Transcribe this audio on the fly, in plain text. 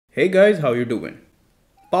Hey guys, how you doing?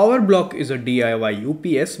 PowerBlock is a DIY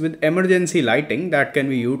UPS with emergency lighting that can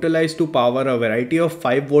be utilized to power a variety of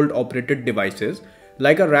 5-volt operated devices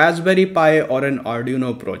like a Raspberry Pi or an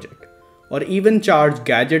Arduino project, or even charge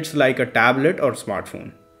gadgets like a tablet or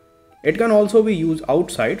smartphone. It can also be used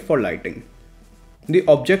outside for lighting. The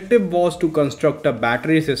objective was to construct a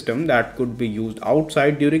battery system that could be used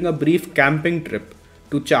outside during a brief camping trip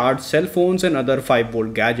to charge cell phones and other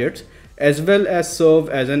 5-volt gadgets, as well as serve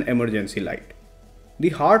as an emergency light. The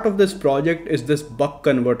heart of this project is this buck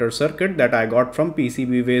converter circuit that I got from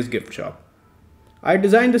PCBWay's gift shop. I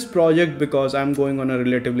designed this project because I'm going on a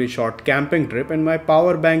relatively short camping trip and my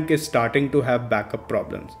power bank is starting to have backup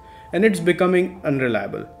problems and it's becoming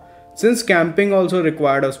unreliable. Since camping also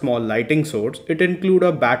required a small lighting source, it included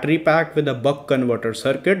a battery pack with a buck converter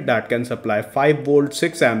circuit that can supply 5 volt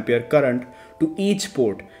 6 ampere current to each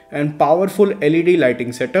port and powerful LED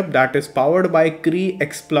lighting setup that is powered by Cree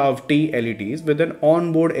XPLAV T LEDs with an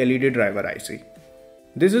onboard LED driver IC.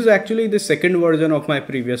 This is actually the second version of my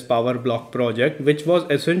previous power block project, which was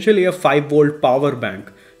essentially a 5 volt power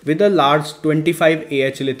bank with a large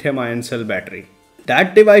 25Ah lithium ion cell battery.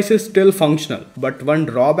 That device is still functional, but one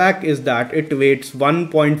drawback is that it weighs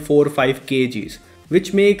 1.45 kgs,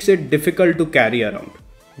 which makes it difficult to carry around.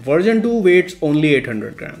 Version 2 weighs only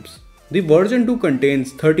 800 grams. The version 2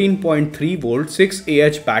 contains 13.3 volt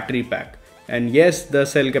 6Ah battery pack, and yes, the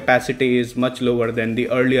cell capacity is much lower than the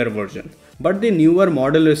earlier version. But the newer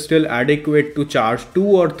model is still adequate to charge 2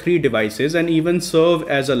 or 3 devices and even serve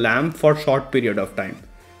as a lamp for short period of time.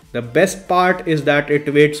 The best part is that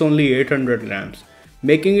it weighs only 800 grams,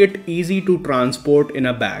 making it easy to transport in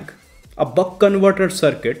a bag. A buck converter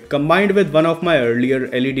circuit combined with one of my earlier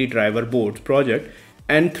LED driver boards project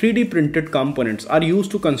and 3D printed components are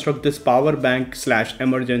used to construct this power bank /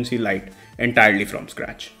 emergency light entirely from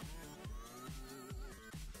scratch.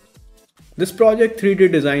 This project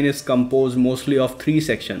 3D design is composed mostly of 3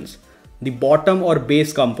 sections. The bottom or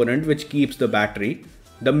base component which keeps the battery,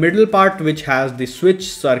 the middle part which has the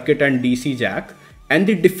switch, circuit and DC jack, and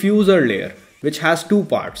the diffuser layer which has 2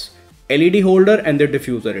 parts, LED holder and the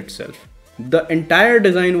diffuser itself. The entire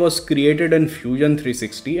design was created in Fusion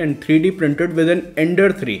 360 and 3D printed with an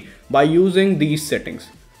Ender 3 by using these settings: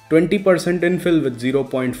 20% infill with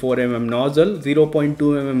 0.4 mm nozzle, 0.2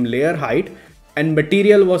 mm layer height, and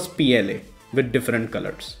material was PLA with different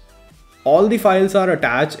colors. All the files are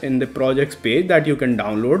attached in the projects page that you can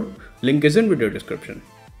download, link is in video description.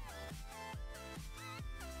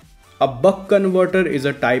 A buck converter is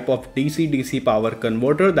a type of DC-DC power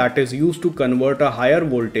converter that is used to convert a higher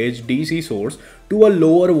voltage DC source to a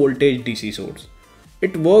lower voltage DC source.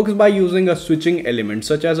 It works by using a switching element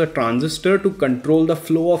such as a transistor to control the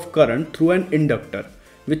flow of current through an inductor,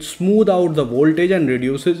 which smooths out the voltage and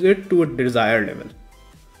reduces it to a desired level.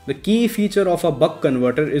 The key feature of a buck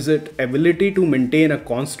converter is its ability to maintain a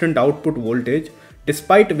constant output voltage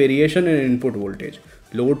despite variation in input voltage,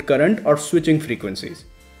 load current or switching frequencies.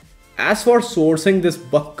 As for sourcing this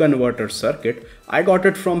buck converter circuit, I got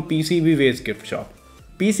it from PCBWay's gift shop.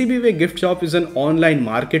 PCBWay gift shop is an online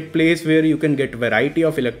marketplace where you can get variety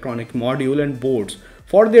of electronic module and boards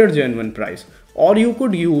for their genuine price, or you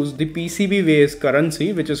could use the PCBWay's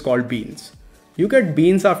currency which is called beans. You get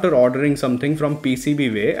beans after ordering something from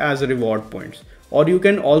PCBWay as reward points, or you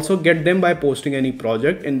can also get them by posting any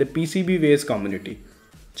project in the PCBWay's community.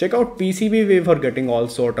 Check out PCBWay for getting all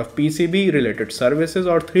sort of PCB related services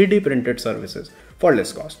or 3D printed services for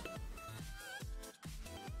less cost.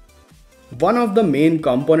 One of the main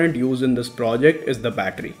component used in this project is the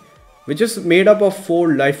battery, which is made up of 4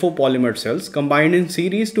 lithopolymer cells combined in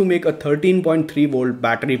series to make a 13.3 volt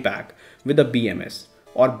battery pack with a BMS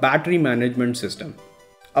or battery management system.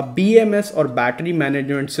 A BMS or battery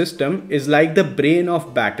management system is like the brain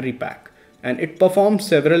of battery pack, and it performs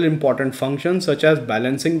several important functions such as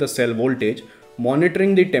balancing the cell voltage,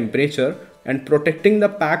 monitoring the temperature, and protecting the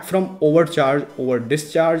pack from overcharge, over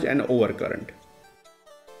discharge, and overcurrent.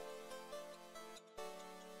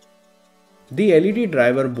 The LED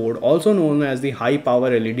driver board, also known as the high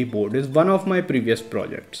power LED board, is one of my previous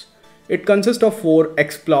projects. It consists of 4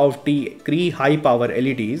 XPLAV T Cree high power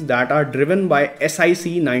LEDs that are driven by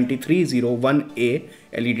SIC 9301A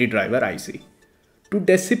LED driver IC. To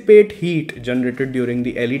dissipate heat generated during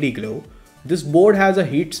the LED glow, this board has a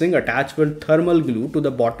heatsink attached with thermal glue to the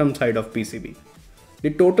bottom side of PCB.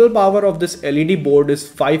 The total power of this LED board is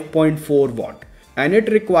 5.4 watt and it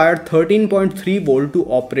required 13.3 volt to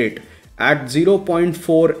operate at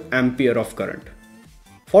 0.4 ampere of current.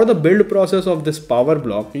 For the build process of this power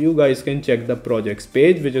block, you guys can check the projects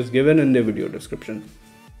page which is given in the video description.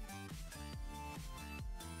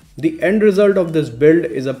 The end result of this build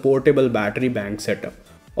is a portable battery bank setup,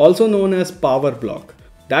 also known as power block,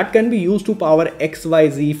 that can be used to power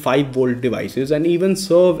XYZ 5-volt devices and even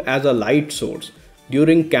serve as a light source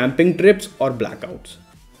during camping trips or blackouts.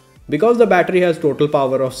 Because the battery has total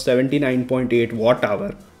power of 79.8 watt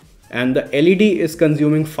hour and the LED is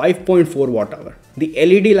consuming 5.4 watt hour, the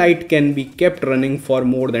LED light can be kept running for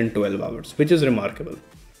more than 12 hours, which is remarkable.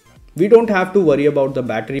 We don't have to worry about the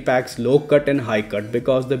battery pack's low cut and high cut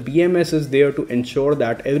because the BMS is there to ensure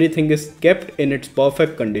that everything is kept in its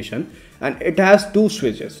perfect condition, and it has two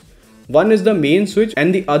switches. One is the main switch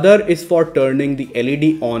and the other is for turning the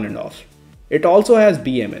LED on and off. It also has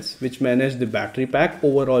BMS, which manages the battery pack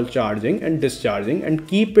overall charging and discharging and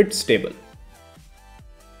keep it stable.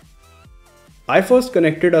 I first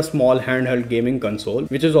connected a small handheld gaming console,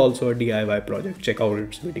 which is also a DIY project, check out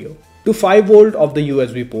its video, to 5V of the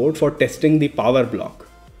USB port for testing the power block.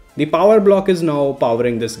 The power block is now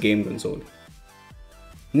powering this game console.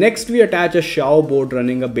 Next, we attach a Xiao board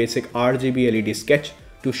running a basic RGB LED sketch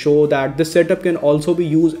to show that this setup can also be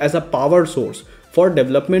used as a power source for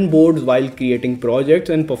development boards while creating projects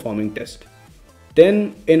and performing tests.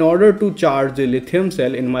 Then, in order to charge the lithium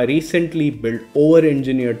cell in my recently built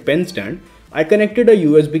over-engineered pen stand, I connected a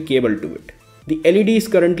USB cable to it. The LED is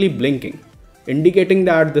currently blinking, indicating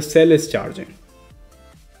that the cell is charging.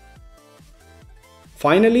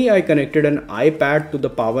 Finally, I connected an iPad to the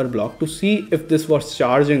power block to see if this was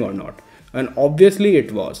charging or not, and obviously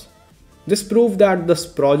it was. This proved that this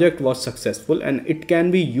project was successful and it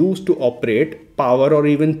can be used to operate, power or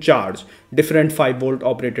even charge different 5V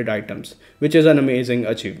operated items, which is an amazing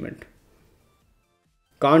achievement.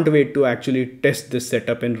 Can't wait to actually test this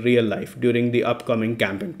setup in real life during the upcoming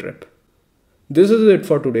camping trip. This is it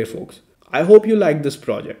for today, folks. I hope you like this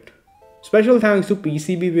project. Special thanks to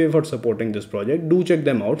PCBWay for supporting this project. Do check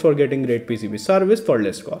them out for getting great PCB service for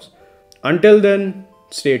less cost. Until then,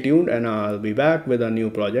 stay tuned and I'll be back with a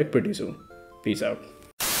new project pretty soon. Peace out.